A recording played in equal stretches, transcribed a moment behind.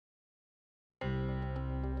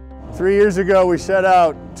3 years ago, we set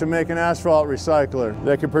out to make an asphalt recycler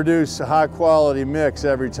that could produce a high-quality mix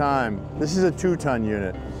every time. This is a 2-ton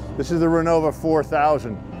unit. This is the Renova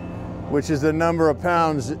 4000, which is the number of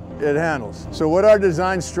pounds it handles. So what our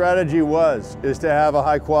design strategy is to have a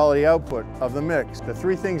high-quality output of the mix. The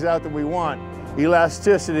 3 things out that we want: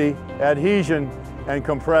 elasticity, adhesion, and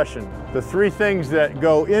compression. The 3 things that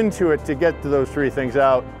go into it to get to those 3 things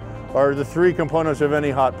out are the 3 components of any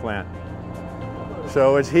hot plant.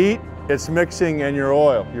 So it's heat, it's mixing, and your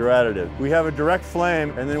oil, your additive. We have a direct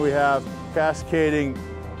flame, and then we have cascading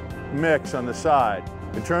mix on the side.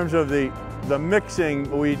 In terms of the mixing,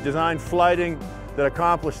 we designed flighting that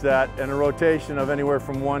accomplish that, and a rotation of anywhere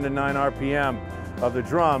from 1 to 9 RPM of the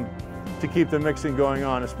drum to keep the mixing going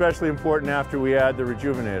on, especially important after we add the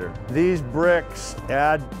rejuvenator. These bricks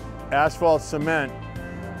add asphalt cement,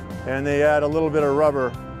 and they add a little bit of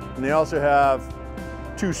rubber, and they also have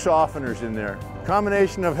 2 softeners in there.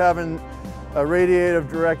 Combination of having a radiative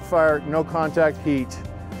direct fire, no contact heat,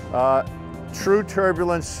 true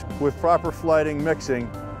turbulence with proper flighting mixing,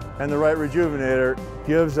 and the right rejuvenator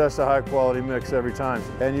gives us a high quality mix every time.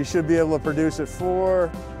 And you should be able to produce it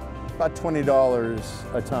for about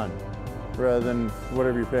 $20 a ton, rather than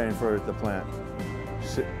whatever you're paying for it at the plant.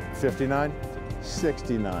 59,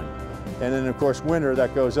 69. And then of course winter,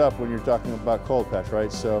 that goes up when you're talking about cold patch,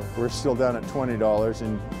 right? So we're still down at $20,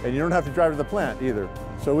 and you don't have to drive to the plant either.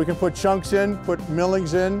 So we can put chunks in, put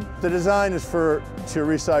millings in. The design is to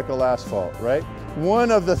recycle asphalt, right?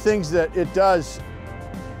 One of the things that it does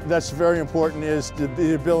that's very important is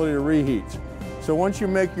the ability to reheat. So once you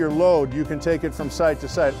make your load, you can take it from site to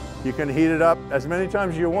site. You can heat it up as many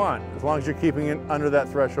times as you want, as long as you're keeping it under that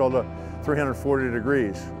threshold of 340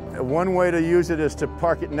 degrees. One way to use it is to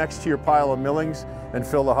park it next to your pile of millings and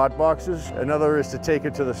fill the hot boxes. Another is to take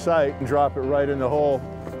it to the site and drop it right in the hole,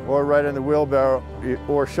 or right in the wheelbarrow,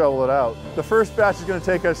 or shovel it out. The first batch is going to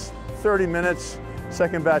take us 30 minutes,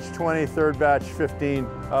 second batch 20, third batch 15.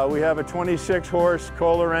 We have a 26 horse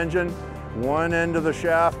Kohler engine. One end of the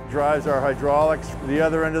shaft drives our hydraulics. The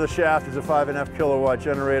other end of the shaft is a 5.5 kilowatt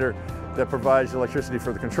generator that provides electricity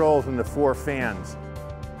for the controls and the 4 fans.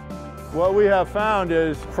 What we have found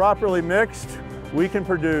is, properly mixed, we can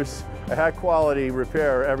produce a high quality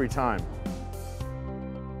repair every time.